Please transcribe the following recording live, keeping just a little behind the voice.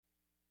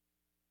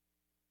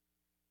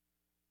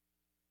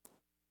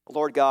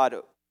Lord God,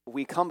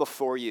 we come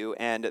before you,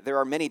 and there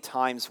are many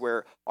times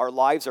where our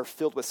lives are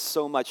filled with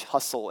so much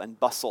hustle and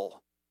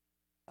bustle,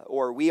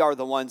 or we are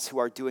the ones who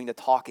are doing the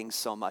talking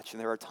so much,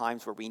 and there are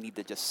times where we need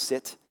to just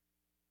sit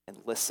and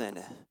listen,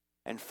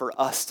 and for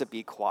us to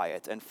be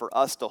quiet, and for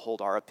us to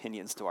hold our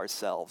opinions to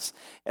ourselves.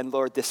 And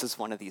Lord, this is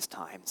one of these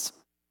times.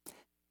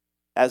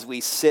 As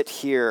we sit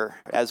here,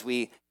 as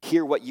we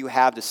hear what you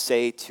have to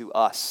say to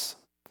us,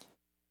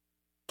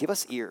 give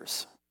us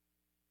ears.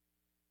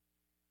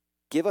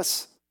 Give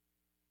us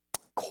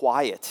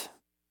quiet.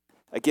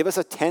 Give us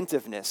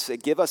attentiveness.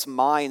 Give us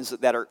minds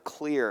that are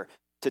clear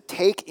to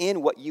take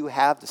in what you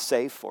have to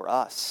say for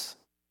us.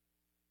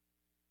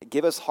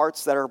 Give us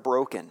hearts that are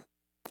broken.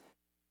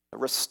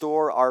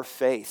 Restore our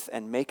faith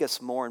and make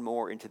us more and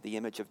more into the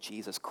image of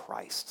Jesus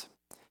Christ.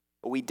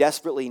 We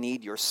desperately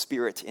need your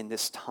Spirit in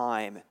this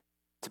time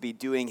to be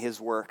doing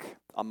his work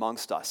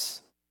amongst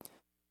us.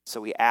 So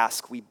we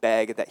ask, we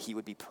beg that he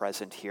would be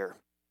present here.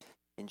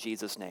 In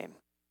Jesus' name,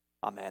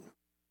 amen.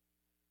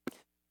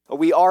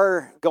 We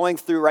are going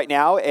through right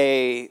now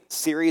a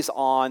series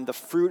on the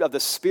fruit of the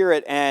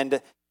Spirit,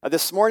 and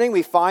this morning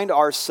we find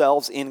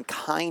ourselves in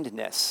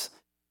kindness.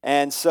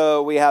 And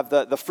so we have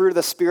the fruit of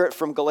the Spirit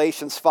from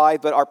Galatians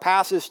 5, but our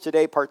passage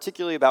today,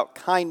 particularly about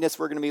kindness,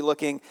 we're going to be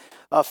looking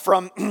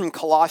from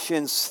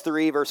Colossians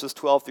 3, verses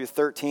 12 through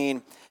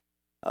 13.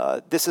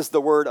 This is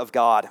the word of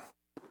God.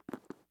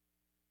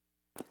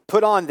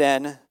 Put on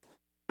then,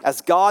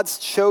 as God's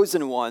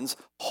chosen ones,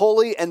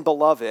 holy and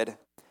beloved,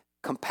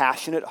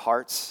 compassionate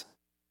hearts,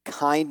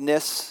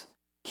 kindness,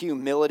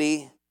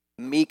 humility,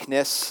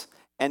 meekness,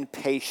 and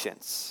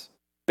patience,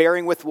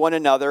 bearing with one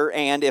another,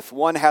 and if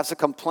one has a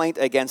complaint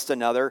against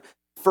another,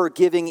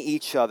 forgiving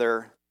each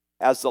other,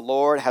 as the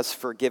Lord has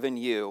forgiven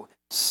you,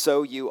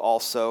 so you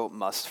also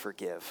must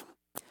forgive.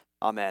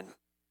 Amen.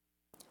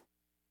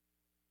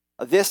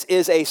 This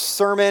is a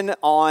sermon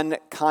on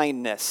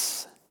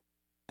kindness.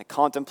 I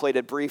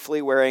contemplated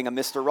briefly wearing a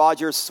Mr.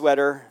 Rogers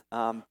sweater.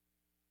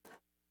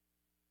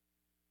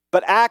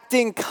 But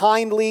acting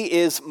kindly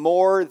is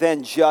more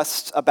than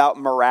just about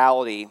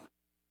morality.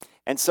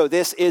 And so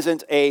this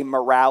isn't a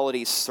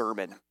morality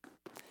sermon.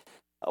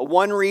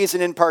 One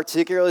reason in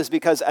particular is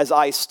because as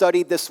I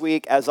studied this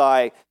week, as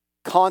I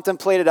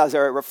contemplated, as I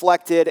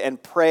reflected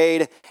and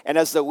prayed, and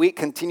as the week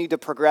continued to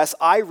progress,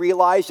 I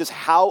realized just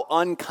how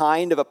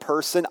unkind of a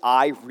person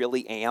I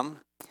really am.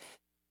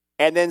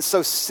 And then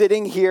so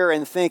sitting here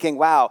and thinking,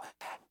 wow,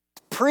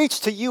 preach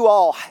to you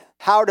all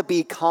how to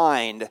be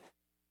kind.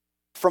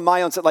 From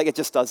my own side, like it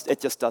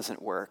just doesn't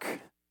work.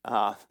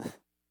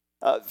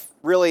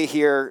 Really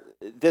here,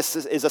 this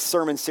is a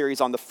sermon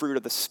series on the fruit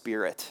of the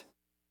Spirit,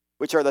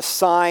 which are the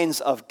signs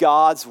of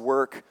God's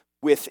work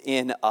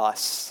within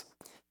us.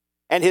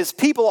 And his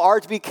people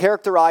are to be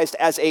characterized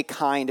as a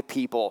kind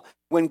people.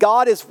 When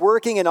God is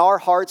working in our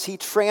hearts, he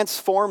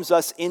transforms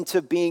us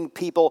into being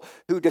people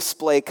who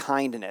display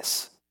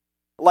kindness.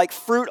 Like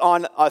fruit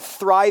on a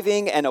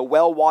thriving and a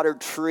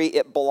well-watered tree,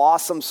 it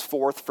blossoms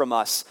forth from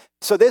us.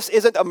 So this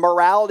isn't a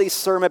morality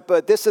sermon,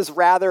 but this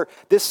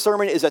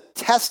sermon is a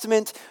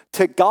testament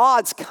to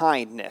God's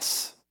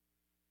kindness.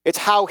 It's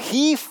how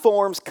he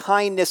forms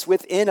kindness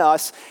within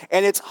us,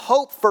 and it's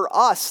hope for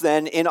us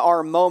then in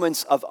our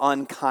moments of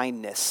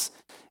unkindness.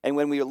 And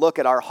when we look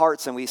at our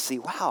hearts and we see,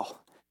 wow,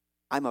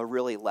 I'm a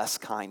really less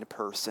kind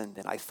person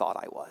than I thought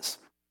I was.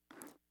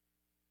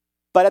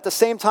 But at the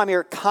same time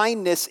here,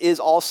 kindness is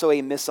also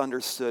a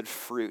misunderstood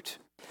fruit.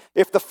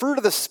 If the fruit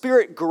of the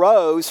Spirit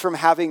grows from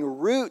having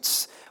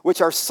roots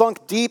which are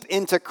sunk deep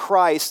into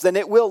Christ, then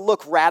it will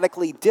look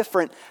radically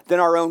different than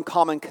our own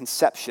common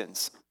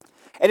conceptions.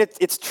 And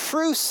its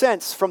true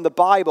sense from the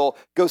Bible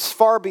goes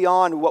far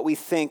beyond what we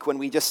think when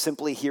we just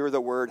simply hear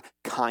the word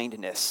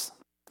kindness.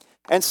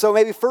 And so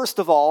maybe first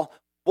of all,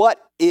 what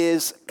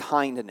is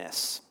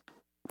kindness?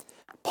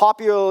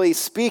 Popularly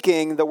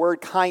speaking, the word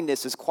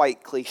kindness is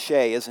quite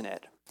cliche, isn't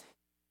it?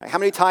 How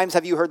many times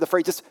have you heard the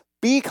phrase, just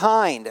be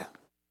kind?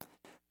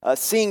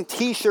 Seeing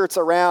t-shirts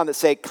around that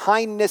say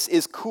kindness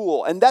is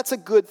cool, and that's a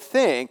good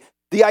thing.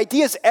 The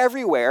idea is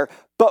everywhere,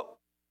 but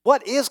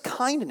what is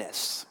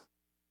kindness?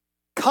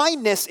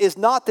 Kindness is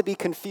not to be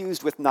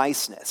confused with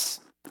niceness.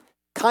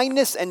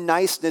 Kindness and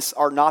niceness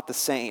are not the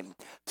same.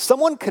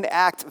 Someone can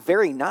act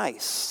very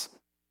nice,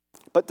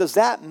 but does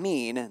that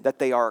mean that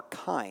they are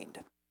kind?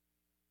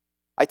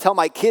 I tell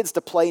my kids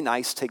to play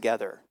nice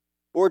together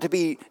or to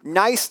be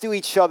nice to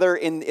each other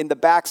in the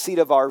back seat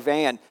of our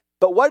van.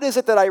 But what is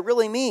it that I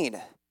really mean?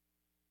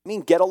 I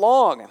mean, get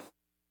along.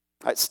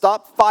 Right,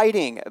 stop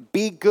fighting.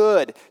 Be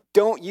good.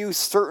 Don't use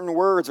certain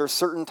words or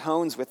certain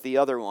tones with the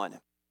other one.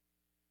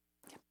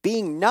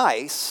 Being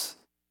nice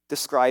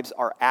describes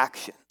our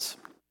actions,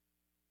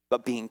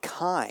 but being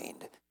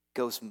kind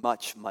goes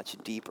much, much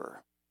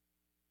deeper.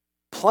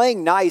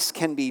 Playing nice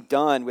can be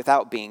done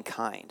without being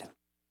kind.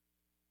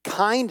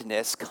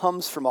 Kindness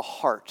comes from a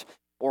heart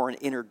or an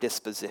inner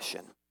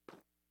disposition.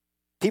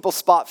 People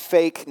spot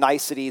fake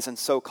niceties and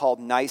so-called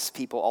nice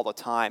people all the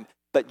time,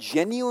 but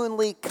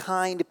genuinely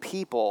kind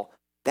people,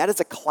 that is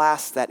a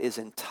class that is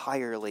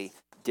entirely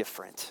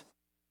different.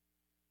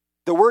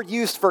 The word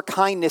used for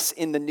kindness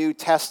in the New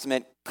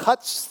Testament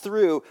cuts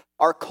through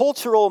our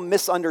cultural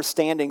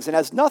misunderstandings and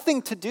has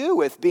nothing to do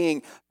with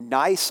being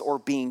nice or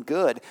being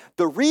good.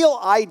 The real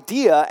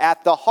idea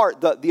at the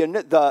heart,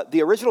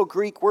 the original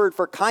Greek word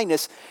for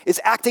kindness, is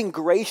acting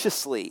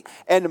graciously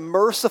and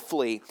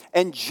mercifully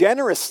and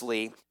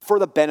generously for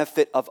the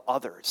benefit of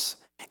others.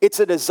 It's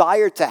a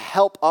desire to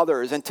help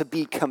others and to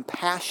be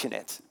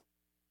compassionate.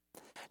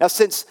 Now,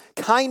 since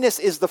kindness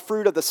is the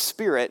fruit of the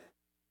Spirit,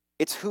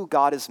 it's who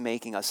God is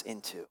making us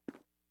into.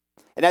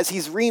 And as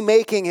he's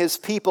remaking his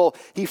people,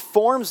 he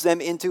forms them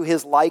into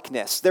his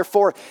likeness.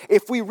 Therefore,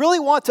 if we really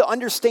want to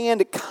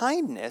understand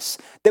kindness,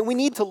 then we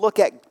need to look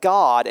at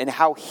God and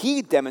how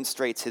he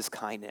demonstrates his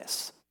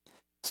kindness.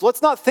 So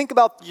let's not think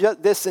about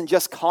this in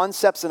just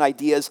concepts and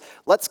ideas.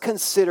 Let's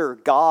consider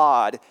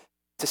God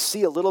to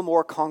see a little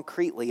more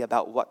concretely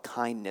about what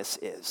kindness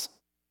is.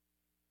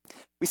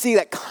 We see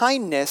that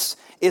kindness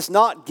is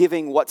not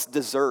giving what's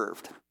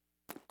deserved.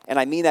 And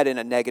I mean that in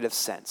a negative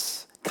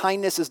sense.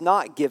 Kindness is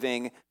not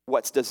giving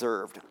what's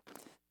deserved.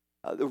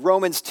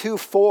 Romans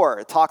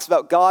 2:4 talks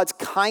about God's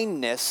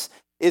kindness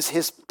is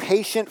his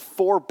patient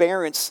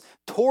forbearance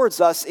towards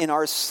us in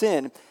our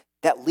sin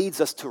that leads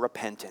us to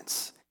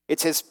repentance.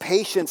 It's his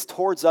patience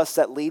towards us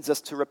that leads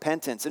us to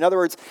repentance. In other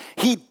words,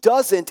 he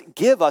doesn't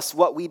give us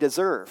what we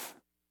deserve.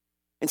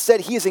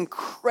 Instead, he is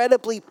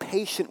incredibly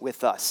patient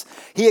with us.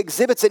 He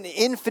exhibits an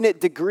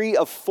infinite degree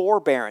of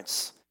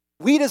forbearance.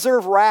 We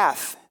deserve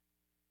wrath,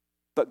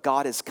 but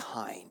God is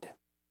kind.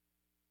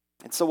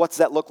 And so what does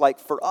that look like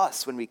for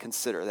us when we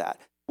consider that?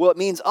 Well, it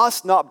means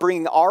us not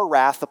bringing our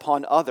wrath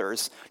upon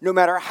others, no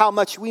matter how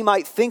much we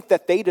might think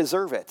that they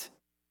deserve it.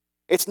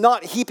 It's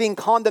not heaping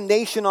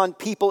condemnation on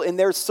people in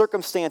their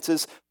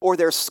circumstances or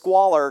their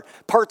squalor,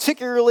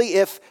 particularly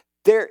if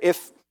their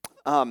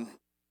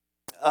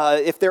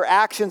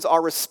actions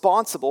are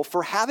responsible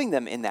for having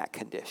them in that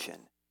condition.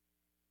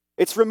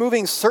 It's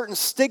removing certain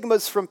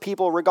stigmas from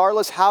people,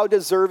 regardless how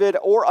deserved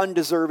or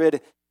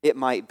undeserved it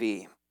might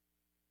be.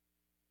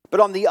 But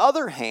on the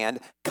other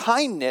hand,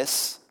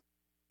 kindness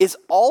is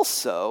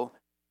also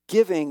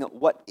giving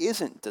what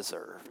isn't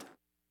deserved.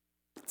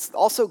 It's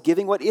also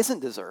giving what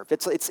isn't deserved.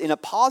 It's in a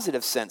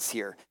positive sense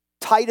here.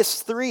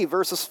 Titus 3,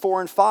 verses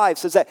 4 and 5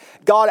 says that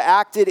God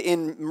acted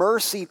in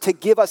mercy to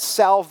give us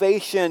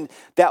salvation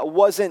that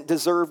wasn't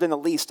deserved in the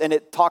least. And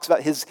it talks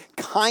about his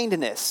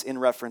kindness in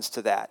reference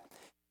to that.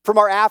 From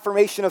our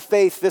affirmation of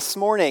faith this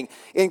morning,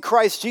 in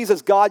Christ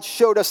Jesus, God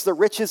showed us the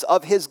riches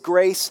of his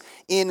grace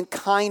in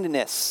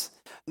kindness.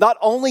 Not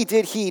only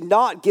did he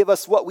not give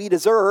us what we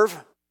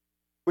deserve,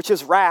 which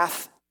is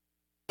wrath,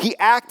 he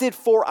acted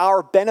for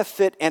our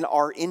benefit and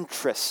our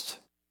interest,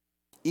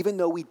 even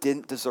though we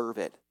didn't deserve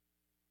it.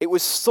 It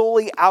was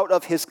solely out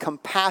of his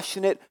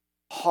compassionate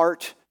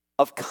heart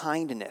of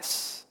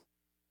kindness.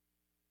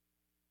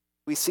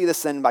 We see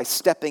this then by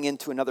stepping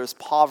into another's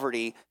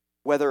poverty,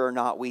 whether or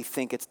not we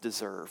think it's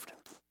deserved.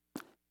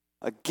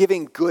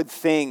 Giving good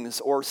things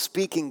or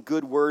speaking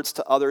good words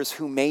to others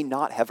who may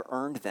not have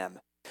earned them.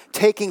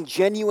 Taking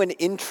genuine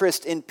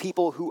interest in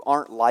people who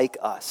aren't like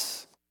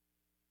us.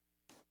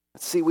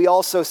 Let's see, we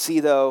also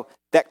see, though,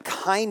 that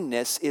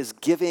kindness is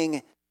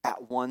giving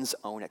at one's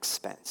own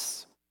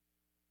expense.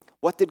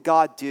 What did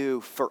God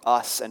do for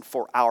us and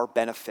for our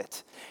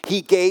benefit?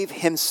 He gave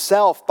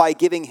himself by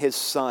giving his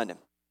son.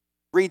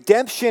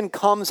 Redemption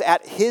comes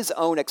at his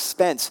own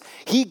expense.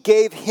 He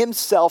gave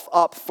himself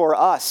up for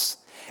us.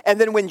 And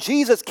then when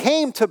Jesus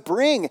came to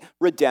bring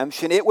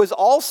redemption, it was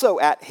also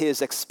at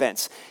his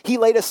expense. He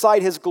laid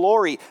aside his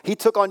glory. He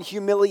took on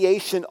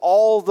humiliation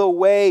all the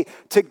way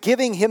to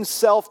giving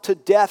himself to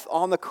death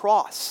on the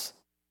cross.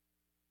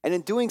 And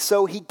in doing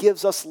so, he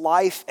gives us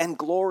life and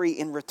glory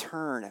in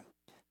return.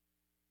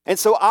 And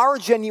so our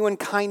genuine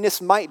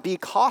kindness might be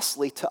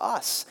costly to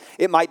us.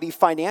 It might be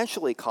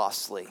financially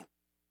costly.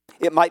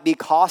 It might be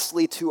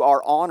costly to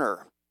our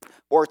honor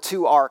or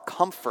to our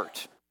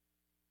comfort.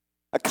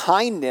 A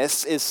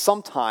kindness is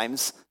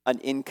sometimes an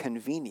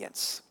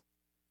inconvenience.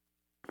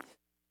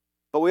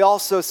 But we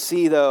also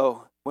see,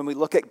 though, when we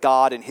look at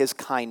God and his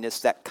kindness,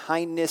 that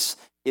kindness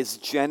is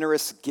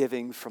generous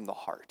giving from the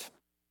heart.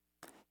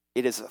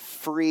 It is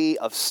free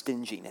of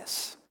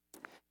stinginess.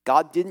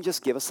 God didn't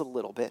just give us a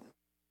little bit.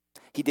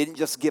 He didn't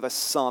just give us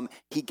some.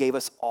 He gave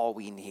us all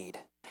we need.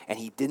 And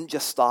he didn't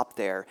just stop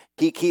there.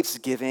 He keeps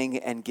giving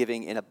and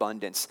giving in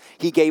abundance.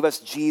 He gave us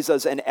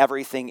Jesus and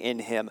everything in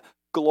him.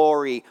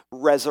 Glory,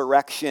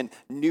 resurrection,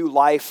 new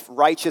life,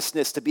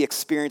 righteousness to be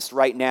experienced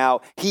right now.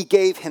 He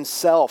gave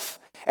himself.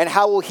 And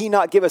how will he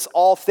not give us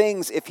all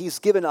things if he's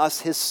given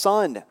us his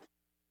son?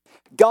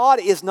 God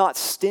is not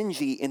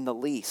stingy in the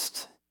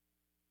least.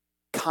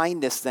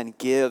 Kindness then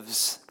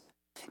gives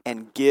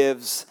and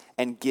gives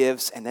and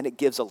gives, and then it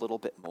gives a little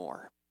bit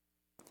more.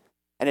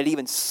 And it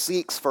even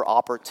seeks for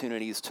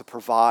opportunities to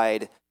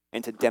provide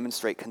and to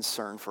demonstrate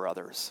concern for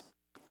others.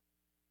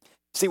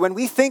 See, when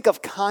we think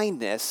of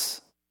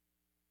kindness,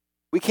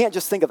 we can't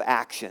just think of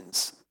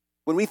actions.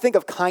 When we think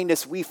of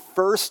kindness, we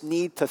first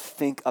need to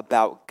think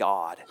about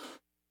God,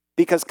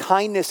 because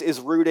kindness is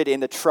rooted in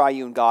the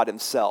triune God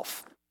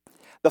himself.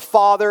 The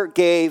Father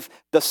gave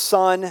the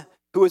Son,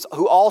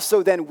 who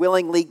also then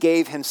willingly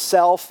gave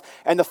himself.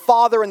 And the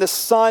Father and the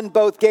Son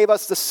both gave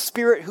us the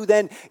Spirit, who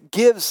then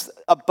gives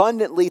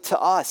abundantly to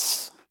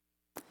us.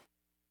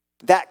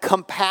 That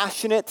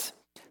compassionate,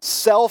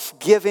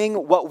 self-giving,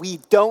 what we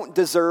don't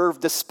deserve,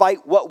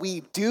 despite what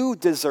we do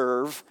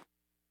deserve,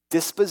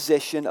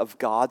 disposition of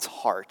God's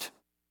heart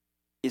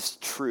is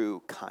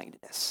true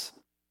kindness.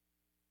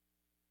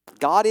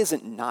 God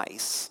isn't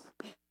nice.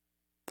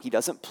 He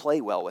doesn't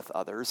play well with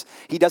others.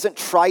 He doesn't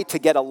try to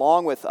get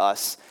along with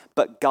us,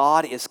 but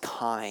God is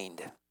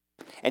kind.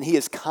 And he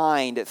is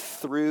kind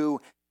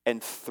through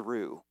and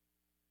through.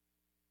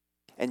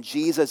 And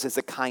Jesus is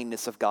the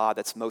kindness of God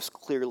that's most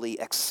clearly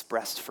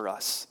expressed for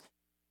us.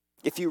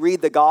 If you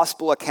read the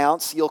gospel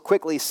accounts, you'll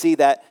quickly see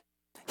that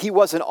he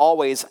wasn't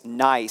always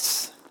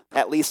nice,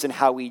 at least in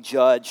how we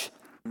judge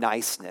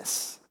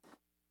niceness.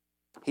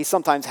 He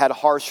sometimes had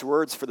harsh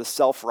words for the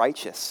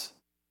self-righteous,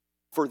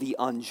 for the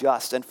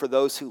unjust, and for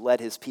those who led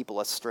his people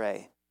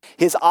astray.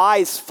 His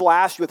eyes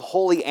flashed with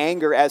holy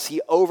anger as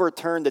he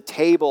overturned the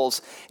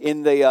tables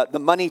in the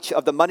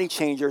money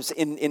changers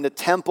in the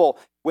temple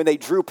when they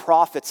drew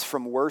profits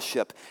from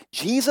worship.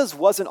 Jesus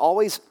wasn't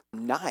always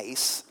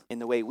nice in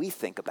the way we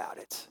think about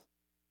it.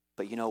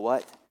 But you know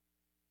what?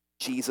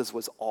 Jesus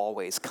was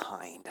always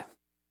kind.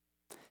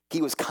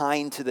 He was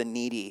kind to the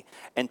needy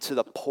and to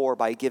the poor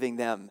by giving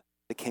them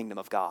the kingdom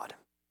of God.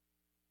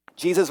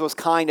 Jesus was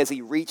kind as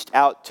he reached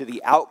out to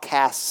the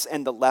outcasts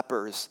and the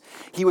lepers.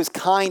 He was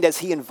kind as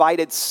he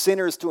invited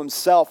sinners to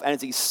himself and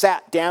as he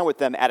sat down with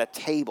them at a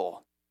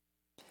table.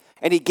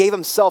 And he gave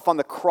himself on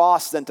the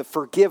cross then to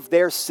forgive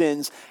their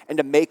sins and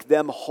to make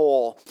them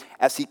whole,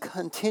 as he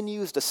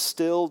continues to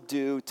still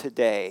do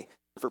today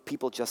for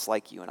people just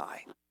like you and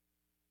I.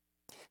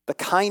 The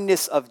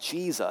kindness of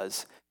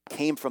Jesus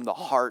came from the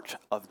heart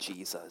of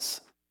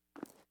Jesus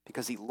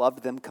because he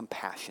loved them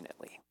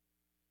compassionately.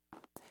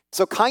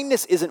 So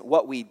kindness isn't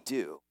what we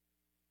do.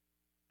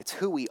 It's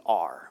who we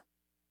are.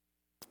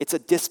 It's a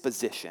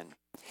disposition.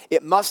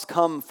 It must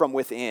come from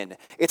within.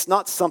 It's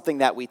not something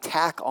that we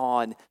tack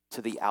on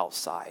to the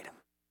outside.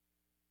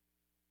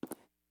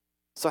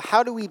 So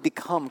how do we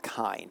become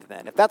kind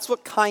then? If that's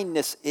what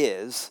kindness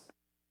is,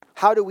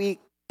 how do we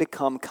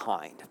become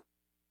kind?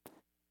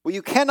 Well,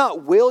 you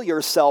cannot will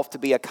yourself to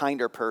be a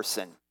kinder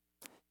person.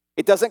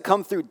 It doesn't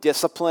come through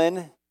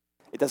discipline.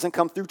 It doesn't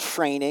come through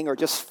training or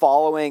just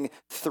following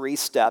 3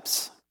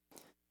 steps.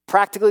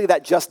 Practically,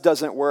 that just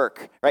doesn't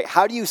work, right?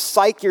 How do you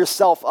psych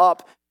yourself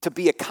up to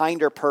be a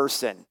kinder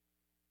person,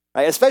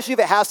 right? Especially if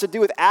it has to do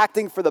with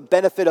acting for the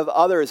benefit of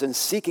others and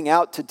seeking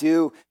out to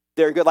do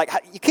their good. Like,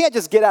 you can't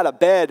just get out of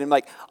bed and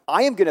like,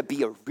 I am going to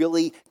be a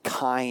really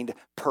kind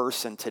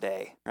person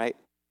today, right?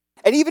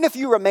 And even if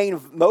you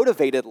remain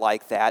motivated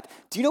like that,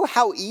 do you know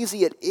how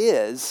easy it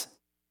is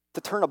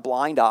to turn a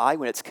blind eye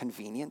when it's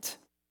convenient?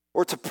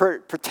 Or to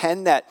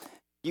pretend that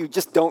you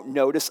just don't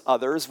notice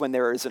others when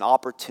there is an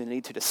opportunity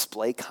to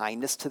display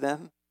kindness to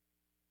them?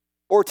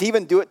 Or to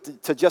even do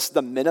it to just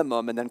the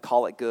minimum and then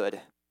call it good?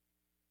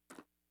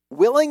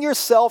 Willing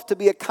yourself to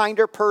be a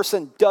kinder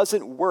person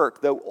doesn't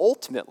work, though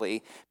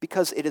ultimately,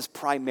 because it is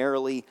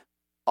primarily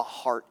a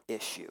heart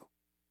issue.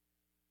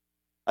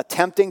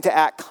 Attempting to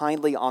act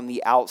kindly on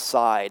the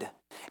outside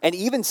and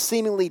even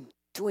seemingly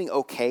doing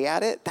okay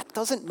at it, that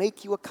doesn't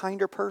make you a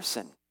kinder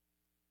person.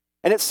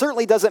 And it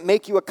certainly doesn't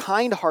make you a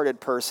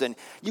kind-hearted person.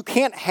 You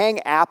can't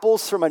hang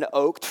apples from an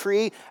oak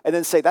tree and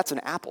then say, that's an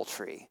apple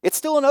tree. It's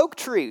still an oak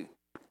tree.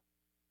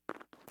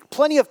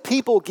 Plenty of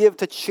people give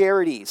to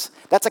charities.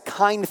 That's a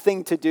kind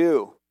thing to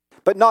do.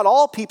 But not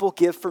all people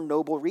give for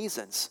noble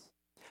reasons.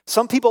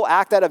 Some people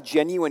act out of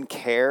genuine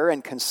care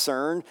and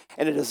concern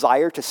and a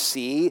desire to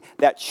see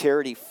that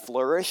charity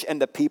flourish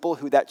and the people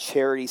who that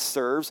charity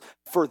serves,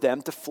 for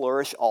them to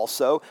flourish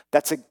also.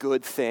 That's a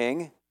good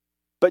thing.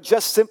 But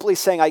just simply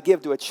saying, I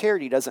give to a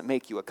charity doesn't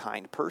make you a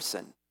kind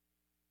person.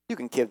 You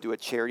can give to a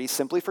charity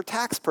simply for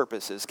tax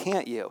purposes,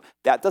 can't you?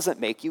 That doesn't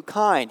make you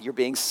kind. You're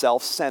being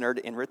self-centered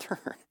in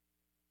return.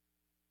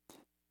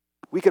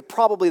 We could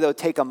probably, though,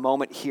 take a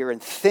moment here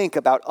and think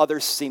about other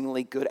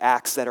seemingly good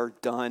acts that are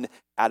done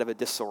out of a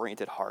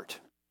disoriented heart.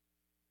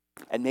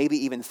 And maybe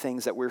even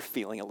things that we're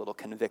feeling a little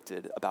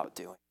convicted about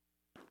doing.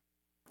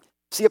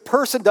 See, a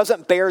person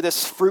doesn't bear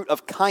this fruit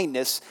of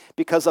kindness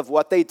because of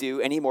what they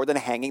do any more than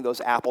hanging those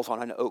apples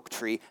on an oak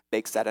tree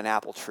makes that an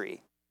apple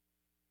tree.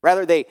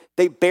 Rather, they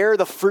bear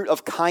the fruit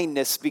of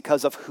kindness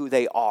because of who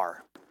they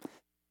are.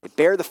 They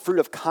bear the fruit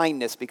of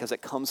kindness because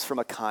it comes from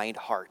a kind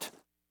heart.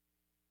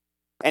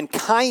 And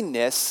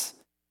kindness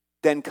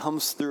then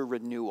comes through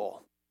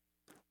renewal.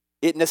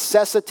 It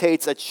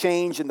necessitates a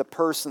change in the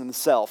person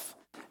themselves,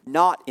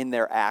 not in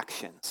their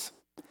actions.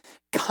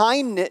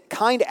 Kind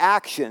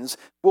actions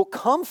will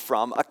come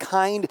from a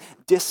kind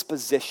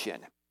disposition.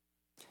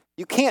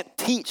 You can't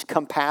teach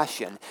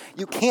compassion.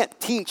 You can't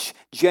teach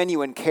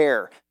genuine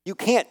care. You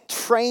can't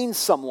train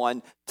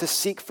someone to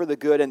seek for the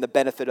good and the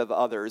benefit of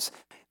others.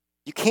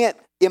 You can't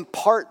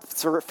impart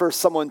for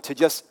someone to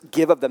just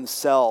give of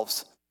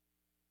themselves.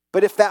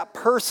 But if that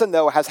person,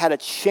 though, has had a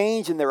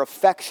change in their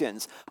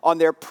affections, on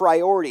their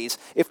priorities,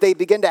 if they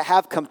begin to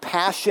have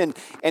compassion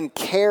and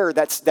care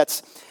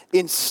that's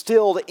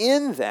instilled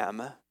in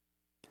them,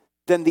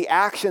 then the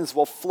actions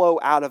will flow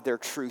out of their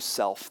true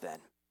self then.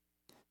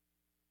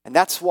 And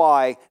that's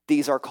why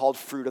these are called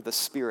fruit of the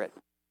Spirit.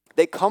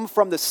 They come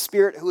from the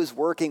Spirit who is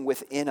working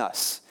within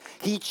us.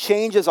 He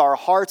changes our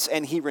hearts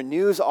and he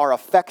renews our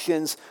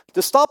affections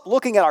to stop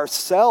looking at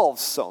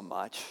ourselves so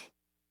much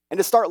and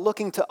to start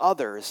looking to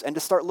others and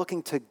to start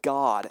looking to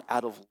God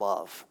out of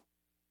love.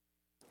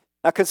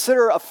 Now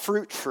consider a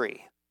fruit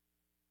tree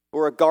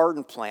or a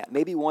garden plant,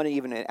 maybe one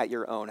even at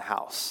your own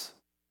house.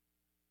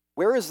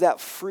 Where is that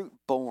fruit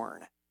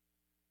born?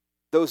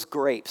 Those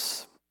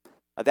grapes,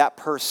 that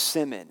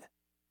persimmon,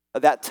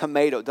 that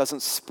tomato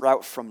doesn't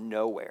sprout from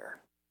nowhere.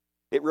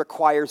 It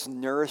requires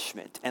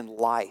nourishment and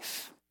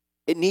life.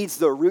 It needs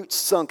the roots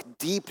sunk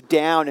deep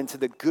down into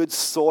the good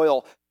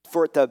soil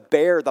for it to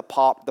bear the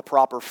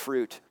proper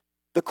fruit.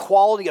 The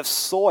quality of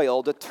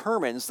soil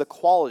determines the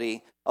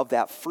quality of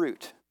that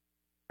fruit.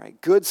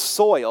 Right? Good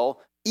soil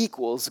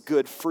equals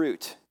good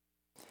fruit.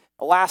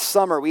 Last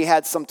summer, we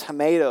had some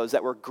tomatoes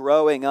that were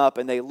growing up,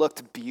 and they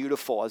looked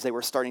beautiful as they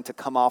were starting to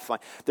come off.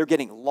 They're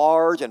getting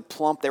large and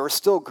plump. They were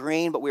still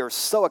green, but we were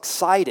so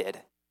excited.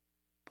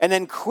 And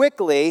then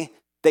quickly,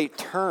 they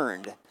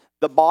turned.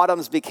 The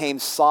bottoms became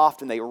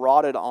soft, and they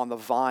rotted on the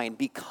vine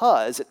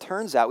because, it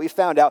turns out, we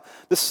found out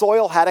the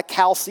soil had a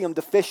calcium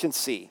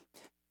deficiency.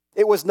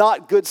 It was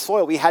not good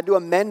soil. We had to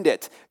amend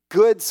it.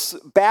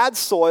 Bad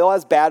soil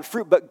has bad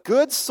fruit, but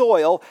good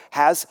soil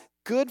has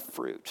good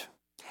fruit.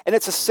 And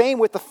it's the same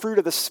with the fruit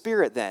of the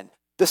Spirit then.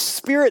 The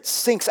Spirit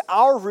sinks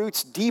our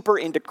roots deeper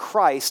into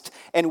Christ,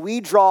 and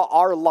we draw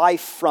our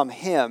life from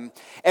Him.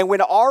 And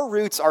when our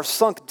roots are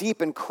sunk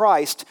deep in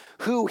Christ,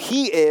 who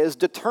He is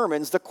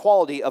determines the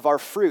quality of our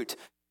fruit.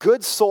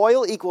 Good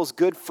soil equals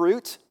good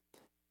fruit.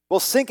 Well,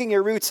 sinking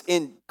your roots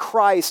in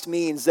Christ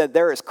means that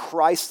there is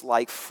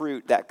Christ-like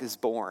fruit that is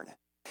born.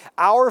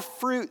 Our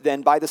fruit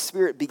then, by the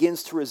Spirit,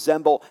 begins to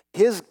resemble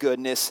His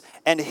goodness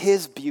and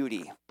His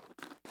beauty.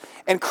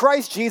 And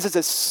Christ Jesus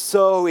is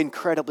so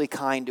incredibly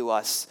kind to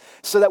us,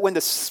 so that when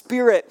the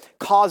Spirit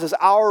causes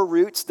our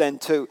roots then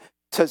to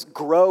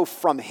grow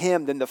from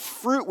Him, then the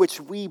fruit which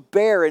we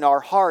bear in our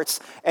hearts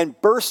and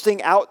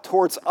bursting out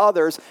towards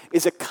others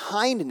is a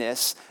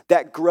kindness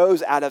that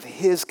grows out of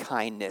His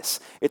kindness.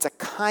 It's a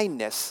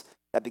kindness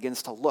that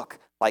begins to look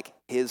like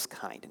His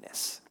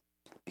kindness,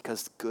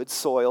 because good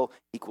soil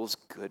equals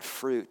good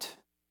fruit.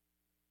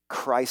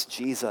 Christ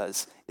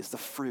Jesus is the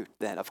fruit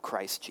then of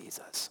Christ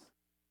Jesus.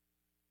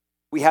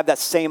 We have that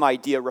same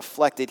idea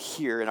reflected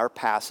here in our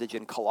passage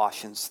in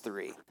Colossians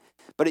 3,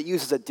 but it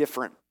uses a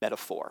different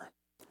metaphor.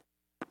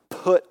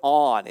 Put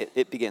on,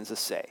 it begins to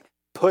say.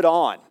 Put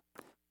on.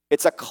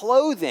 It's a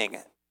clothing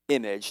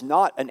image,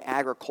 not an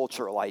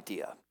agricultural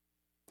idea.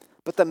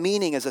 But the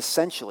meaning is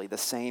essentially the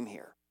same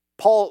here.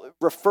 Paul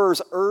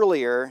refers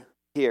earlier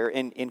here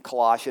in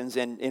Colossians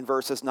in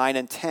verses 9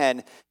 and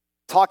 10,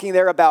 talking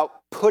there about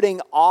putting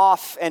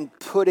off and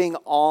putting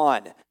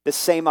on. The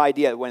same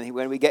idea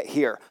when we get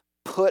here.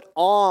 Put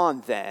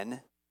on then.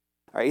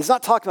 All right, he's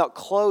not talking about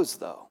clothes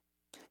though.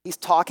 He's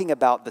talking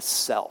about the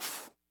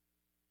self.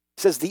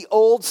 He says the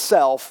old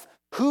self,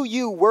 who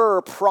you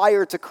were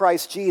prior to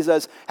Christ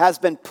Jesus, has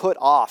been put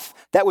off.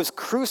 That was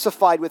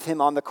crucified with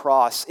Him on the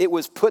cross. It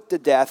was put to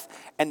death,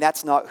 and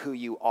that's not who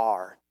you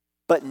are.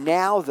 But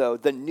now though,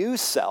 the new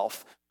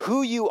self,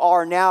 who you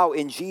are now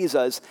in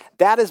Jesus,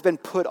 that has been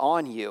put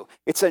on you.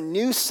 It's a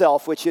new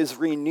self which is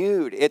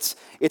renewed. It's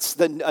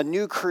a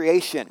new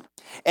creation.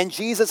 And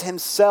Jesus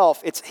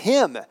Himself, it's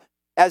Him,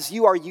 as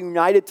you are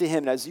united to Him,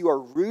 and as you are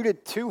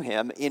rooted to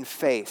Him in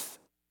faith.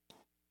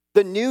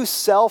 The new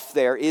self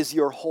there is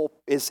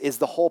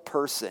the whole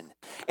person.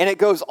 And it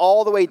goes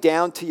all the way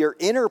down to your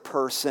inner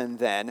person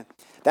then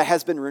that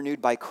has been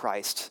renewed by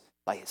Christ,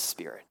 by His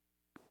Spirit.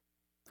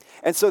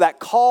 And so that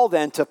call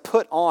then to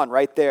put on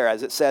right there,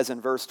 as it says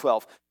in verse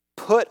 12,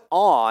 put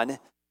on,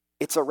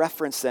 it's a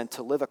reference then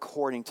to live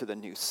according to the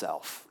new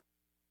self.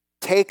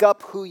 Take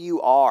up who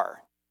you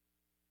are.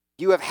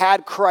 You have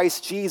had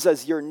Christ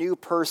Jesus, your new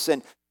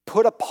person,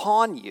 put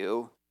upon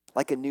you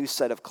like a new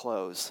set of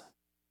clothes.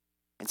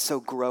 And so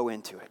grow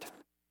into it.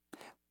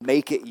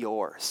 Make it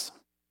yours.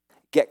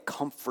 Get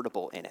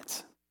comfortable in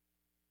it.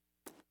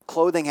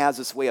 Clothing has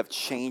this way of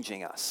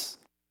changing us.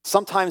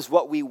 Sometimes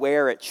what we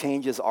wear, it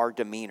changes our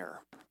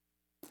demeanor.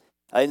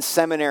 In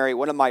seminary,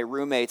 one of my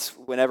roommates,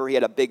 whenever he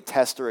had a big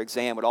test or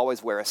exam, would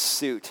always wear a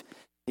suit.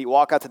 He'd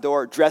walk out the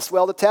door, dress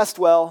well to test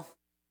well.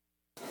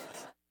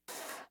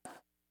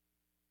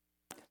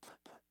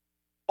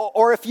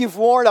 Or if you've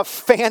worn a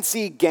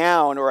fancy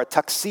gown or a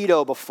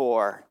tuxedo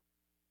before,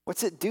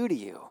 what's it do to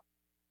you?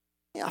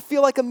 I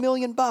feel like $1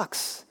 million.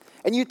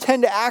 And you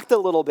tend to act a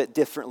little bit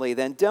differently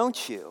then,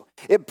 don't you?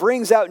 It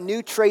brings out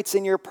new traits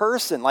in your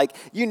person. Like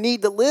you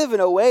need to live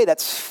in a way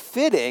that's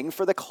fitting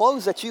for the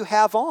clothes that you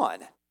have on.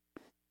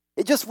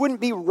 It just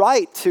wouldn't be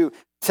right to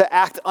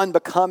act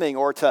unbecoming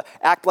or to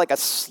act like a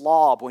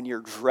slob when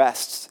you're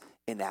dressed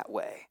in that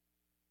way.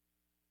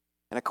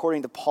 And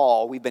according to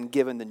Paul, we've been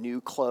given the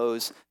new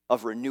clothes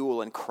of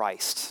renewal in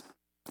Christ,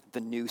 the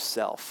new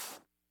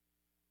self,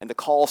 and the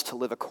calls to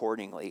live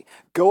accordingly.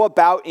 Go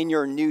about in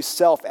your new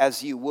self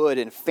as you would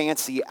in a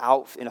fancy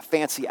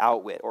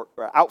outfit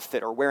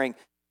or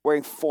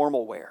wearing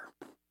formal wear.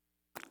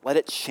 Let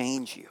it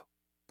change you.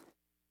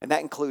 And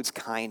that includes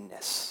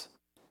kindness.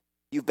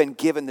 You've been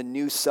given the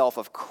new self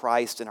of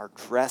Christ and are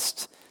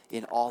dressed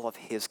in all of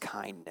his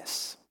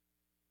kindness.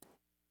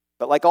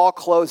 But like all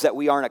clothes that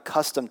we aren't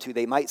accustomed to,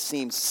 they might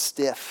seem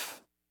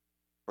stiff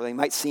or they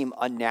might seem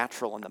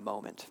unnatural in the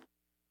moment.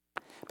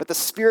 But the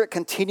Spirit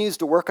continues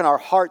to work in our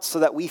hearts so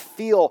that we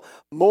feel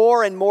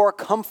more and more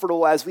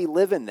comfortable as we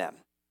live in them.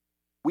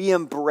 We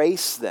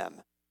embrace them.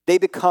 They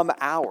become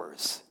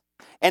ours.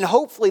 And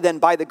hopefully then,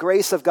 by the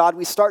grace of God,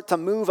 we start to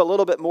move a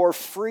little bit more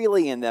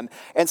freely in them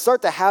and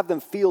start to have them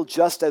feel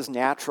just as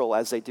natural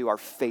as they do our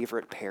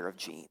favorite pair of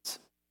jeans.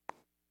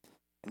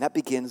 And that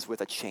begins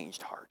with a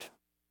changed heart.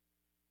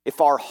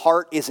 If our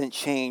heart isn't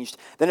changed,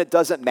 then it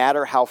doesn't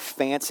matter how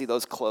fancy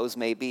those clothes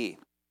may be.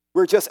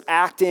 We're just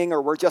acting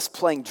or we're just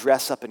playing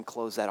dress up in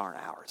clothes that aren't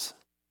ours.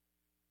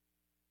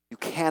 You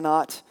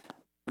cannot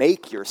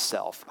make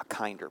yourself a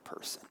kinder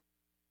person.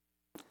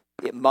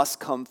 It must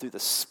come through the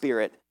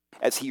Spirit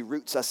as he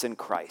roots us in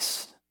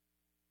Christ,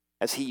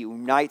 as he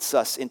unites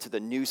us into the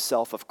new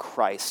self of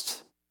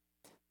Christ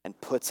and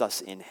puts us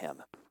in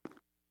him.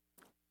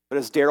 But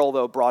as Daryl,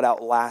 though, brought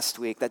out last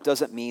week, that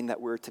doesn't mean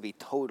that we're to be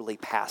totally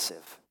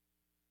passive.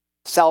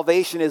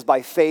 Salvation is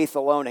by faith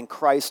alone in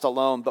Christ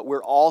alone, but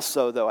we're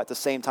also, though, at the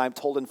same time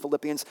told in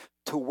Philippians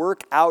to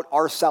work out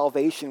our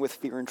salvation with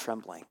fear and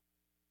trembling.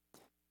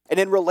 And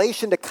in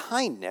relation to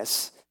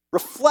kindness,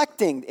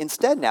 reflecting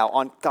instead now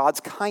on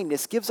God's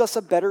kindness gives us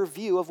a better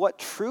view of what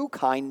true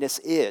kindness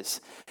is.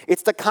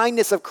 It's the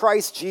kindness of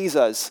Christ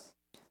Jesus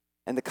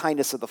and the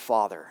kindness of the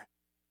Father.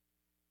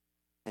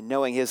 And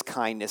knowing his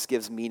kindness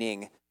gives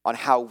meaning on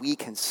how we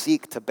can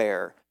seek to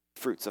bear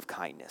fruits of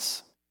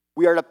kindness.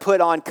 We are to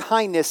put on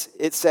kindness,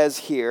 it says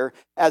here,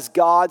 as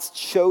God's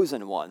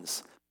chosen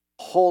ones,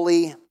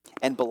 holy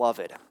and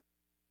beloved.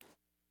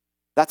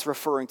 That's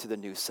referring to the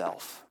new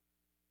self.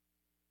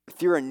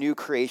 If you're a new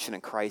creation in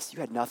Christ, you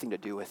had nothing to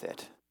do with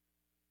it.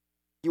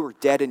 You were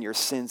dead in your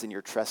sins and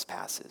your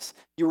trespasses.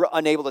 You were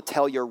unable to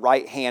tell your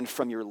right hand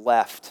from your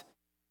left.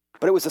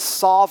 But it was the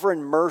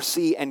sovereign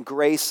mercy and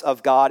grace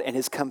of God and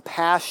his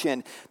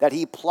compassion that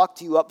he plucked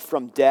you up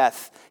from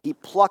death. He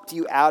plucked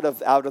you out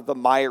of the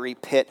miry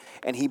pit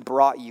and he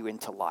brought you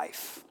into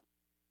life.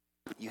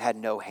 You had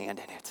no hand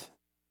in it.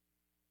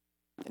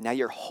 And now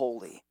you're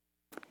holy.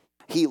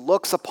 He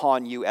looks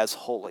upon you as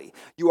holy.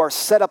 You are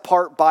set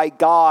apart by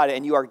God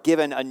and you are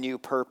given a new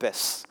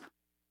purpose.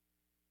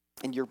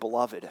 And you're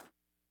beloved.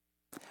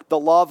 The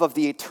love of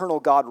the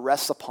eternal God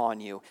rests upon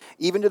you,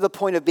 even to the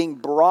point of being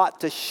brought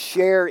to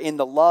share in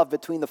the love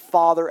between the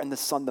Father and the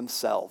Son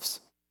themselves.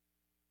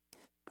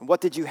 And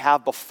what did you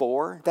have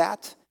before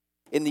that?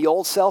 In the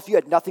old self, you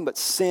had nothing but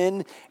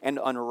sin and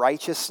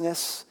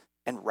unrighteousness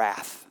and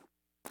wrath.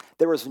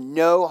 There was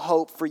no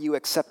hope for you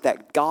except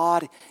that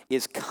God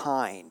is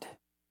kind,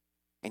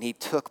 and he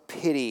took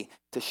pity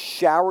to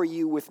shower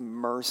you with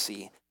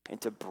mercy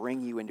and to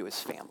bring you into his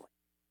family.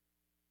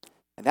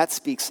 And that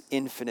speaks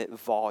infinite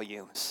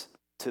volumes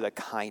to the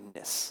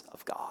kindness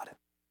of God.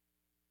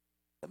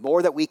 The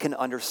more that we can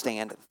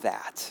understand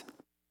that,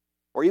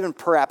 or even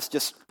perhaps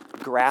just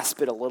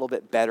grasp it a little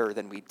bit better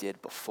than we did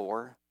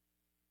before,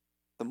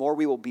 the more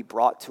we will be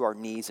brought to our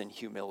knees in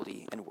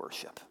humility and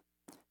worship.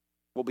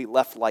 We'll be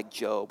left like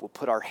Job. We'll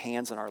put our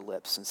hands on our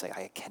lips and say,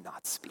 I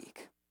cannot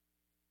speak.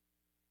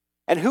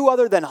 And who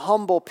other than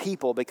humble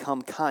people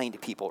become kind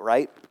people,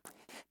 right?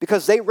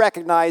 Because they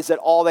recognize that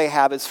all they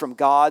have is from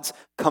God's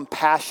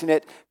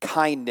compassionate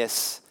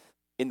kindness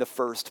in the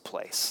first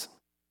place.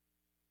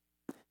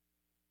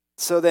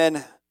 So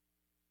then,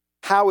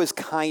 how is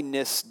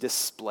kindness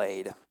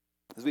displayed?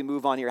 As we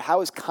move on here, how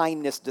is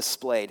kindness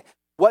displayed?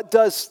 What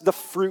does the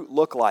fruit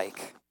look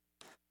like?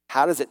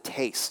 How does it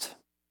taste?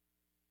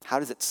 How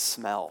does it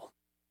smell?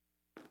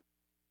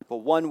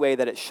 Well, one way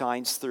that it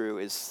shines through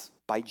is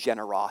by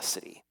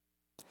generosity.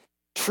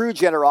 True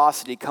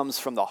generosity comes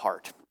from the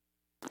heart.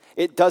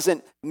 It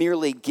doesn't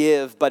merely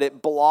give, but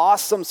it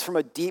blossoms from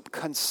a deep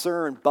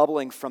concern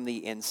bubbling from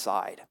the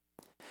inside.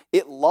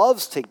 It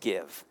loves to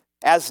give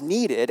as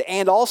needed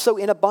and also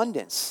in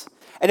abundance.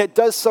 And it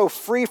does so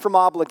free from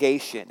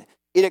obligation.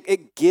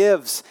 It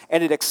gives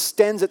and it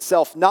extends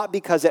itself not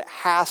because it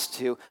has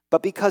to,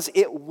 but because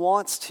it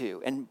wants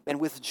to and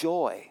with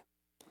joy.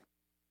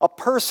 A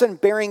person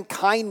bearing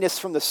kindness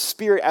from the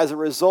Spirit as a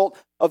result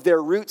of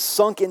their roots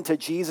sunk into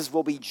Jesus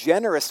will be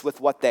generous with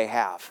what they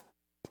have,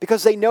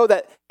 because they know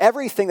that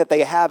everything that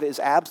they have is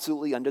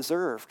absolutely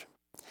undeserved.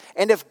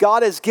 And if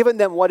God has given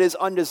them what is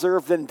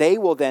undeserved, then they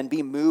will then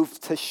be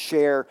moved to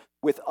share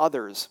with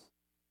others.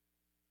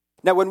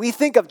 Now, when we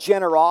think of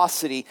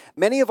generosity,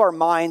 many of our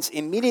minds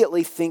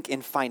immediately think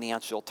in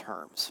financial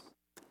terms.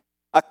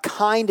 A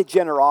kind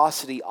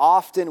generosity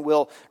often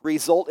will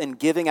result in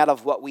giving out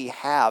of what we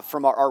have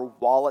from our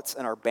wallets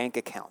and our bank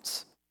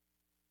accounts.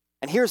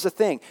 And here's the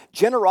thing,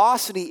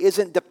 generosity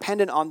isn't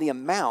dependent on the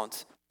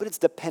amount, but it's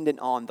dependent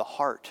on the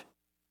heart.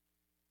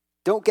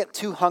 Don't get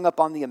too hung up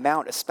on the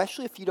amount,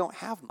 especially if you don't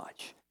have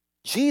much.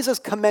 Jesus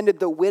commended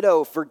the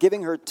widow for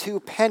giving her 2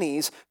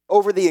 pennies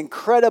over the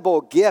incredible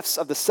gifts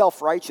of the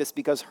self-righteous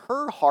because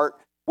her heart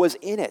was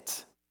in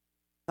it,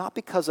 not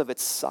because of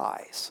its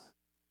size.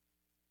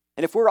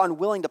 And if we're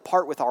unwilling to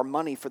part with our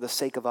money for the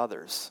sake of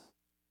others,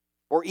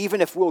 or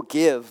even if we'll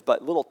give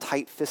but a little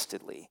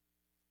tight-fistedly,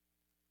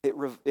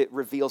 it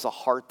reveals a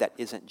heart that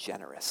isn't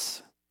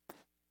generous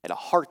and a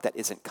heart that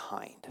isn't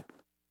kind.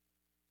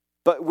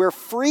 But we're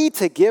free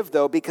to give,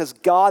 though, because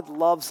God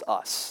loves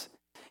us.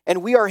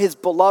 And we are his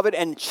beloved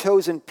and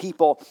chosen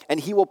people, and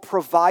he will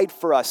provide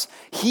for us.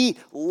 He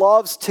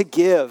loves to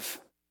give.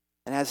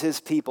 And as his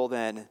people,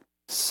 then,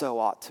 so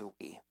ought to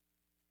we.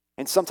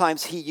 And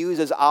sometimes he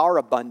uses our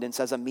abundance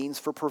as a means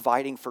for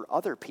providing for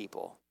other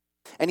people.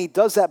 And he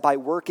does that by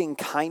working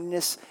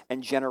kindness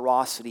and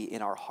generosity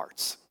in our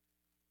hearts.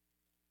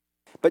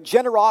 But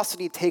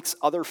generosity takes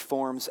other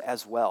forms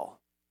as well.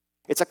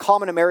 It's a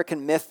common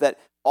American myth that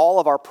all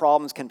of our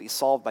problems can be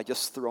solved by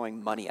just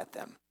throwing money at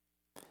them.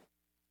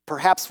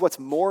 Perhaps what's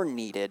more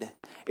needed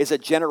is a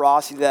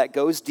generosity that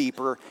goes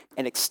deeper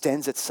and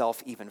extends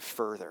itself even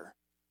further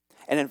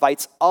and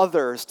invites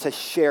others to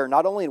share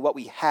not only in what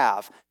we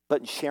have,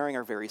 but in sharing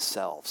our very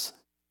selves.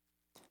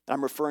 And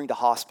I'm referring to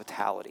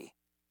hospitality.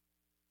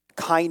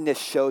 Kindness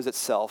shows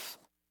itself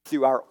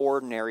through our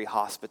ordinary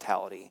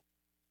hospitality.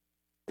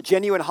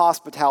 Genuine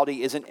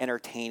hospitality isn't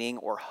entertaining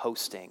or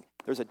hosting.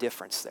 There's a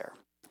difference there.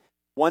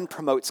 One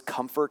promotes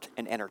comfort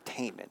and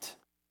entertainment,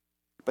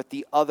 but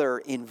the other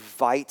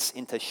invites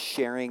into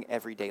sharing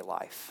everyday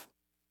life.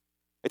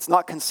 It's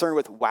not concerned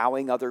with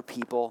wowing other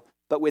people,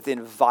 but with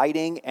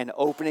inviting and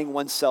opening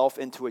oneself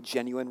into a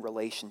genuine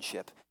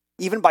relationship,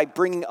 even by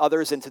bringing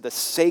others into the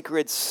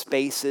sacred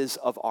spaces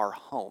of our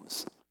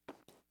homes.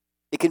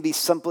 It can be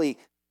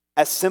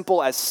as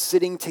simple as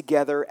sitting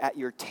together at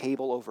your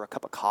table over a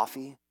cup of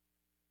coffee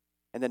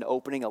and then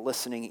opening a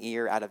listening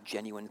ear out of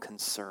genuine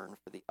concern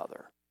for the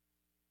other.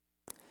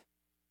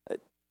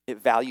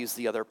 It values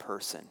the other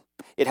person.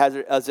 It has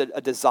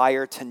a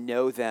desire to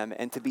know them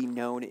and to be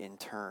known in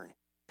turn.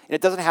 And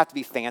it doesn't have to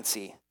be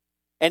fancy.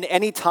 And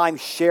any time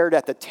shared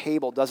at the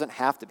table doesn't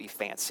have to be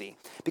fancy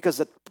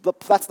because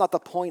that's not the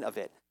point of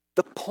it.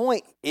 The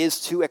point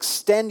is to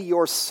extend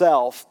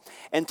yourself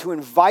and to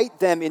invite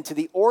them into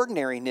the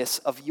ordinariness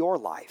of your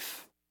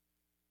life.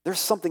 There's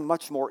something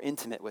much more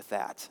intimate with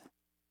that.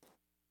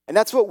 And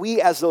that's what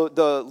we as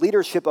the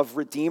leadership of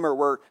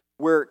Redeemer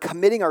we're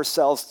committing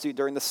ourselves to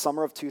during the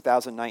summer of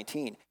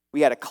 2019.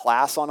 We had a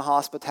class on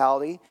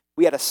hospitality.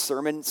 We had a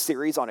sermon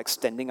series on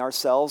extending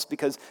ourselves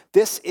because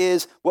this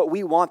is what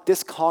we want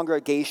this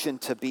congregation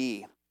to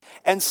be.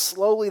 And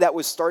slowly that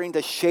was starting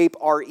to shape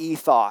our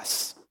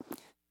ethos.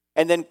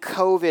 And then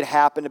COVID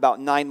happened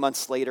about 9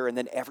 months later, and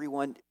then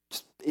everyone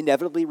just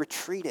inevitably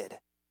retreated.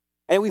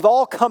 And we've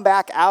all come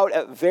back out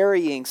at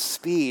varying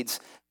speeds,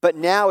 but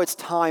now it's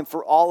time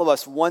for all of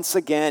us once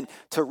again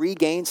to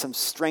regain some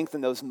strength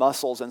in those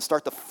muscles and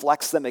start to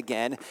flex them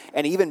again,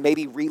 and even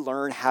maybe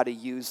relearn how to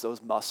use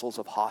those muscles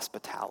of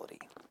hospitality.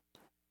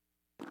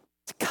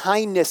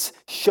 Kindness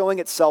showing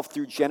itself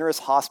through generous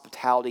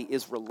hospitality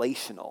is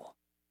relational.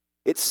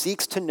 It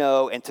seeks to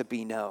know and to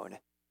be known.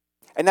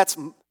 And that's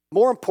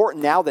more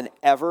important now than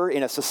ever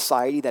in a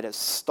society that is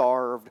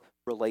starved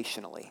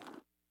relationally,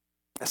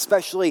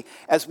 especially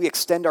as we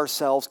extend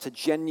ourselves to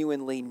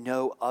genuinely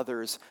know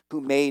others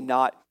we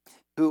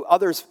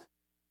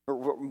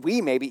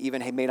maybe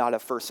even may not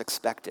have first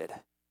expected.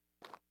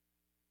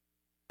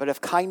 But if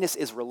kindness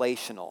is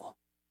relational,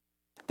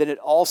 then it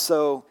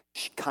also,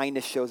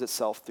 kindness shows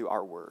itself through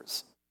our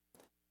words.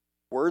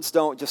 Words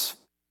don't just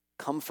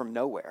come from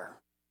nowhere.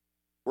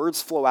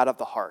 Words flow out of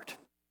the heart.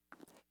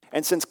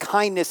 And since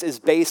kindness is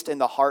based in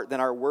the heart, then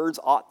our words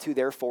ought to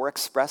therefore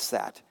express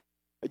that.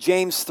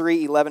 James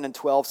 3:11 and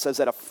 12 says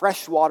that a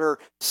freshwater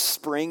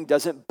spring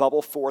doesn't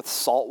bubble forth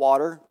salt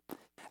water,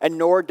 and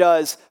nor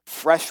does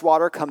fresh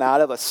water come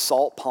out of a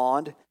salt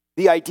pond.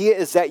 The idea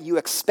is that you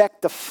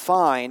expect to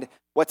find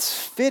what's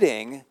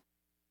fitting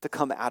to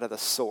come out of the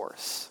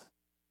source.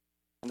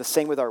 And the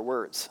same with our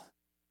words.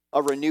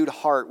 A renewed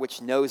heart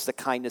which knows the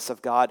kindness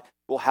of God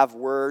will have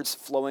words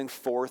flowing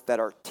forth that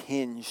are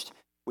tinged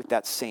with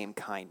that same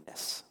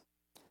kindness.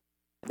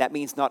 And that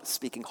means not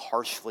speaking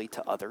harshly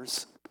to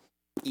others,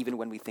 even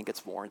when we think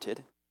it's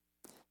warranted.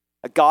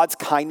 God's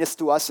kindness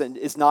to us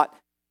is not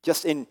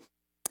just in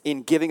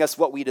giving us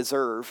what we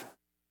deserve.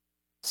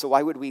 So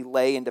why would we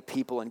lay into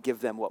people and give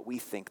them what we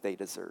think they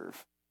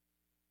deserve?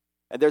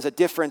 And there's a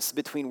difference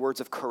between words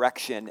of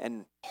correction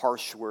and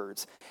harsh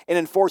words. And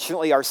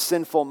unfortunately, our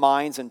sinful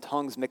minds and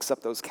tongues mix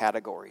up those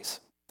categories.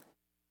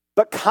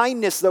 But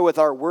kindness, though, with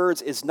our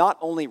words is not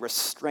only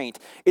restraint,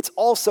 it's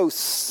also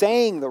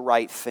saying the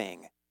right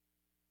thing,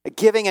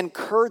 giving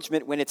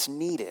encouragement when it's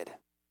needed.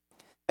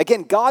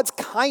 Again, God's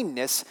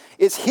kindness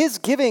is his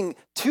giving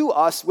to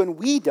us when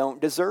we don't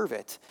deserve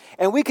it.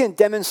 And we can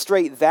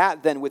demonstrate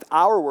that then with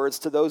our words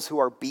to those who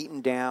are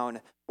beaten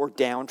down or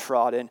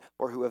downtrodden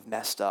or who have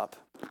messed up.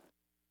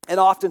 And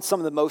often some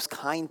of the most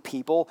kind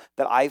people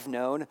that I've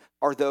known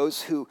are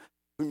those who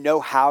know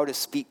how to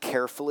speak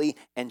carefully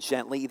and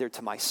gently either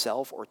to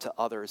myself or to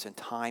others in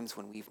times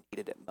when we've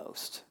needed it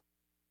most.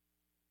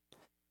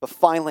 But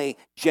finally,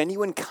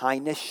 genuine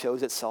kindness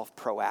shows itself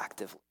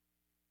proactively.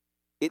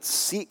 It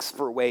seeks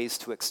for ways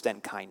to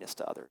extend kindness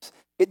to others.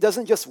 It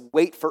doesn't just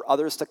wait for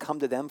others to come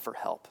to them for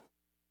help.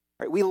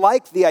 Right? We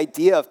like the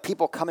idea of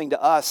people coming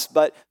to us,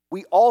 but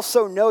we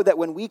also know that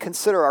when we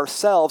consider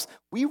ourselves,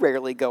 we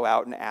rarely go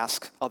out and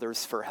ask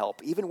others for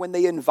help, even when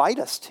they invite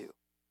us to.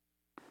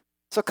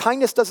 So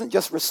kindness doesn't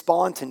just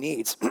respond to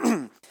needs.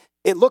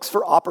 It looks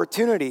for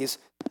opportunities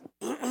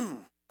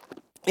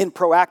in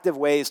proactive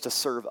ways to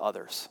serve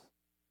others.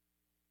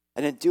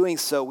 And in doing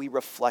so, we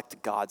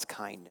reflect God's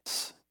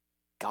kindness.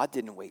 God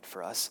didn't wait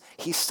for us.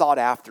 He sought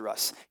after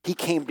us. He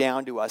came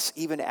down to us,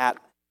 even at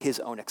his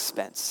own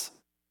expense.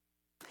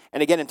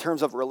 And again, in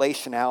terms of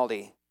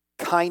relationality,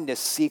 kindness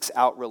seeks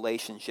out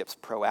relationships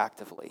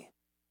proactively.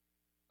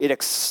 It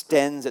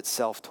extends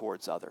itself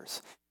towards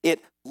others. It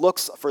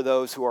looks for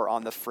those who are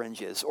on the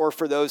fringes or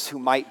for those who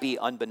might be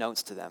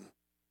unbeknownst to them.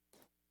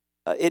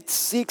 It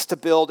seeks to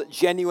build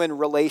genuine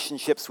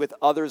relationships with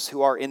others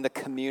who are in the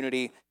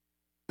community,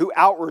 who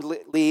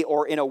outwardly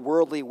or in a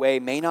worldly way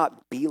may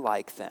not be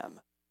like them,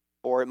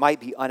 or it might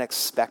be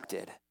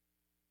unexpected.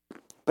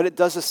 But it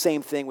does the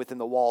same thing within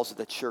the walls of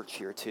the church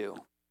here too.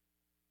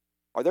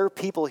 Are there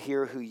people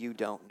here who you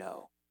don't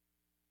know?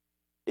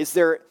 Is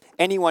there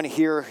anyone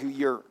here who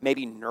you're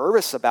maybe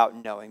nervous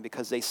about knowing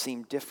because they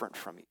seem different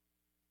from you?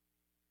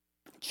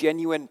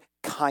 Genuine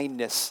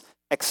kindness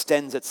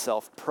extends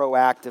itself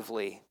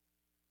proactively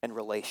and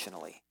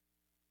relationally.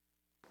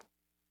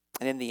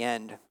 And in the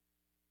end,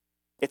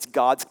 it's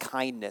God's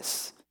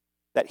kindness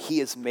that he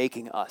is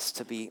making us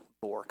to be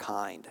more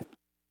kind,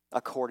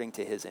 according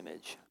to his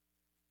image.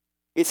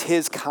 It's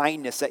his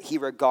kindness that he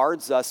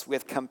regards us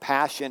with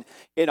compassion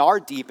in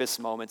our deepest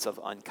moments of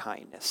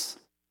unkindness.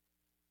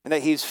 And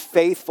that he's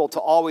faithful to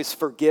always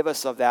forgive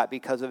us of that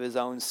because of his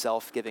own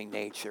self-giving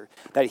nature.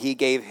 That he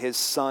gave his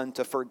son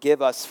to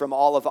forgive us from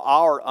all of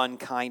our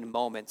unkind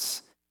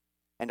moments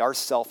and our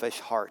selfish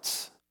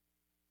hearts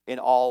in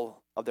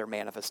all of their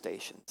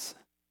manifestations.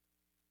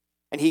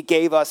 And he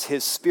gave us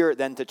his spirit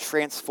then to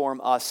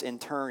transform us in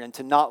turn and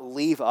to not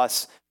leave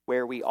us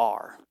where we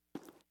are.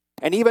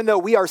 And even though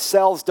we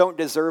ourselves don't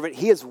deserve it,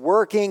 he is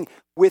working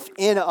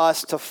within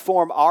us to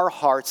form our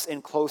hearts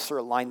in closer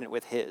alignment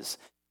with his,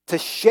 to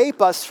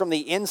shape us from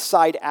the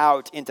inside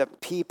out into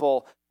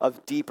people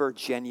of deeper,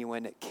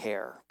 genuine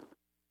care.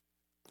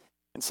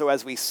 And so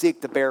as we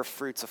seek to bear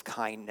fruits of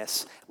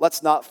kindness,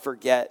 let's not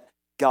forget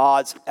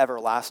God's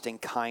everlasting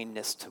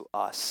kindness to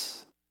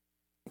us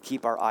and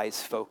keep our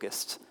eyes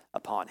focused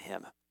upon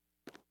him.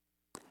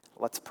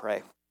 Let's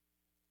pray.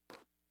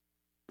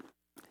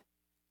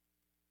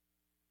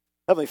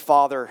 Heavenly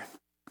Father,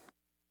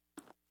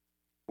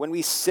 when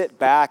we sit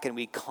back and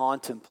we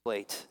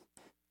contemplate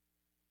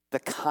the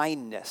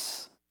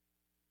kindness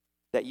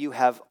that you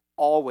have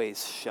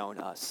always shown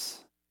us,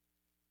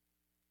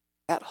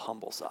 that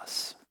humbles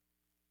us.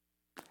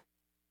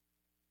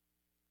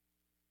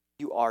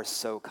 You are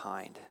so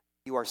kind.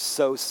 You are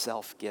so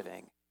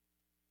self-giving.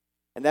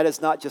 And that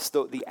is not just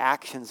the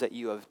actions that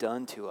you have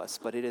done to us,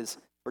 but it is,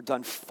 or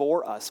done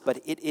for us, but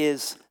it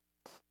is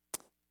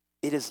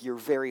your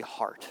very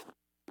heart.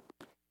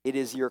 It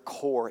is your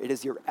core. It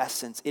is your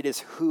essence. It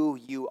is who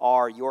you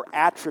are. Your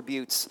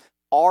attributes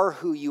are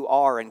who you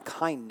are, and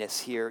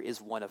kindness here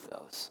is one of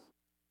those.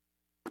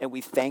 And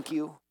we thank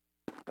you,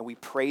 and we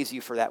praise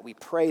you for that. We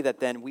pray that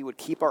then we would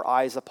keep our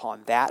eyes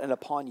upon that and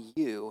upon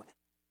you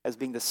as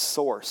being the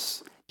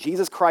source.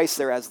 Jesus Christ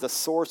there as the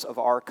source of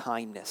our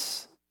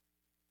kindness.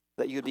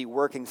 That you would be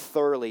working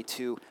thoroughly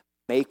to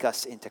make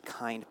us into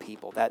kind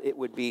people. That it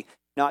would be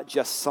not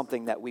just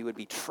something that we would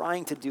be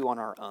trying to do on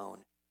our own,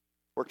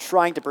 or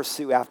trying to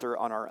pursue after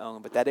on our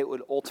own, but that it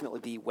would ultimately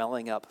be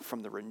welling up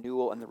from the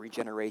renewal and the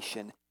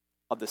regeneration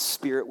of the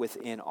Spirit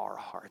within our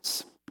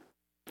hearts.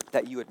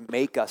 That you would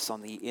make us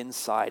on the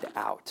inside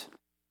out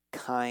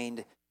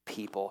kind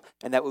people,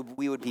 and that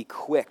we would be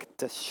quick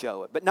to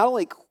show it. But not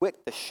only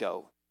quick to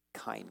show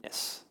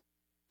kindness,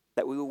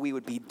 that we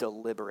would be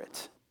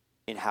deliberate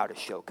in how to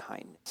show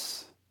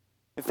kindness.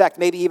 In fact,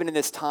 maybe even in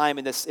this time,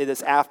 in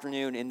this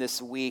afternoon, in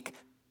this week,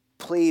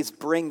 please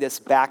bring this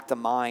back to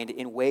mind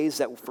in ways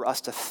that for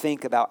us to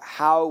think about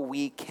how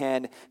we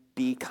can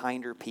be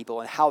kinder people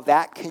and how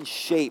that can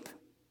shape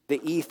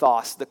the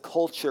ethos, the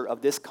culture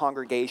of this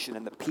congregation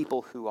and the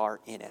people who are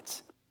in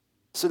it.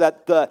 So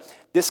that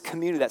this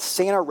community, that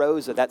Santa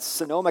Rosa, that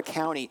Sonoma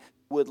County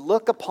would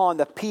look upon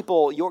the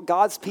people,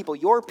 God's people,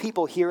 your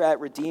people here at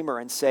Redeemer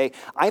and say,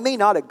 I may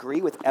not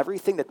agree with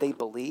everything that they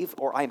believe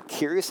or I'm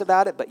curious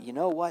about it, but you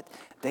know what?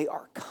 They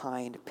are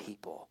kind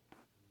people.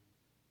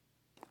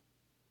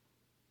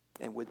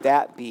 And would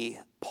that be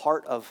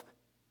part of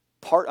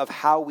part of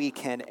how we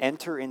can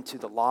enter into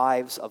the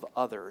lives of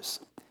others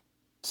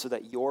so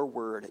that your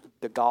word,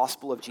 the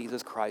gospel of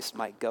Jesus Christ,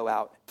 might go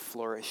out and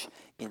flourish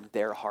in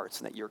their hearts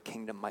and that your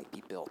kingdom might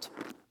be built.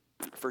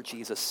 For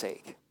Jesus'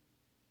 sake,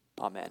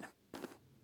 amen.